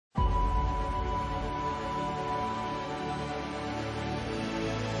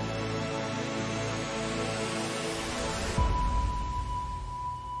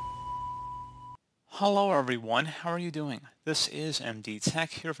Hello everyone, how are you doing? This is MD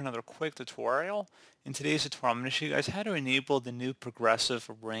Tech here for another quick tutorial. In today's tutorial, I'm going to show you guys how to enable the new progressive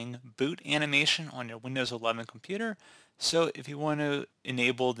ring boot animation on your Windows 11 computer. So if you want to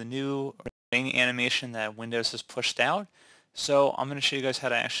enable the new ring animation that Windows has pushed out, so I'm going to show you guys how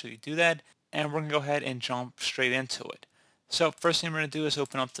to actually do that, and we're going to go ahead and jump straight into it. So first thing we're going to do is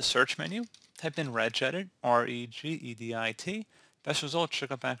open up the search menu, type in regedit, R-E-G-E-D-I-T. Best result,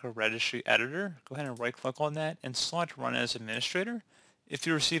 check out back our registry editor. Go ahead and right click on that and select run as administrator. If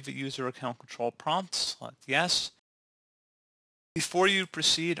you receive a user account control prompt, select yes. Before you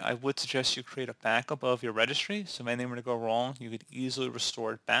proceed, I would suggest you create a backup of your registry. So if anything were to go wrong, you could easily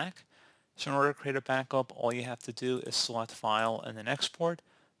restore it back. So in order to create a backup, all you have to do is select file and then export.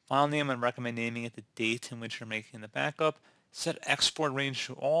 File name, and recommend naming it the date in which you're making the backup. Set export range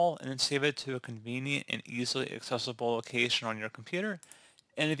to all, and then save it to a convenient and easily accessible location on your computer.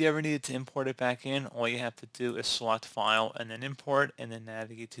 And if you ever need to import it back in, all you have to do is select File and then Import, and then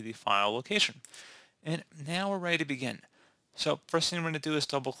navigate to the file location. And now we're ready to begin. So first thing we're going to do is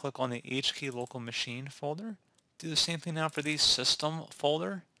double click on the HKey local machine folder. Do the same thing now for the system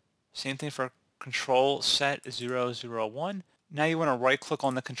folder. Same thing for control set 001. Now you want to right click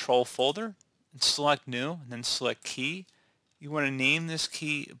on the control folder and select new, and then select key. You want to name this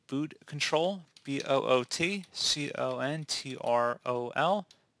key boot control, B-O-O-T-C-O-N-T-R-O-L.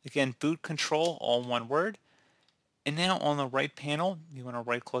 Again, boot control, all one word. And now on the right panel, you want to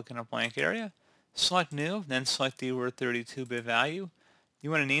right click in a blank area, select new, then select the word 32-bit value. You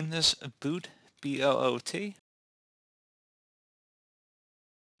want to name this boot, B-O-O-T,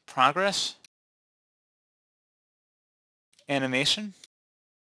 progress, animation.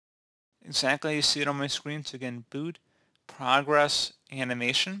 Exactly, you see it on my screen. So again, boot, progress,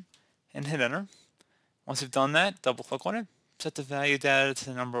 animation, and hit enter. Once you've done that, double click on it, set the value data to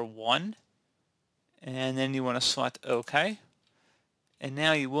the number 1, and then you want to select OK. And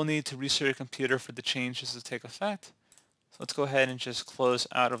now you will need to restart your computer for the changes to take effect. So let's go ahead and just close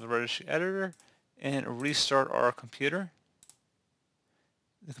out of the registry editor and restart our computer.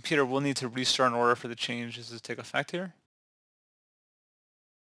 The computer will need to restart in order for the changes to take effect here.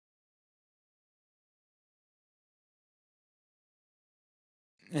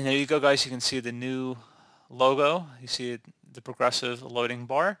 And there you go, guys. You can see the new logo. You see the progressive loading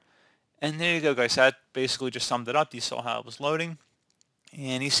bar. And there you go, guys. That basically just summed it up. You saw how it was loading.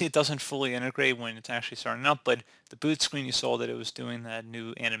 And you see it doesn't fully integrate when it's actually starting up, but the boot screen, you saw that it was doing that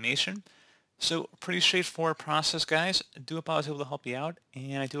new animation. So pretty straightforward process, guys. I do hope I was able to help you out,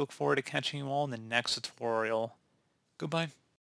 and I do look forward to catching you all in the next tutorial. Goodbye.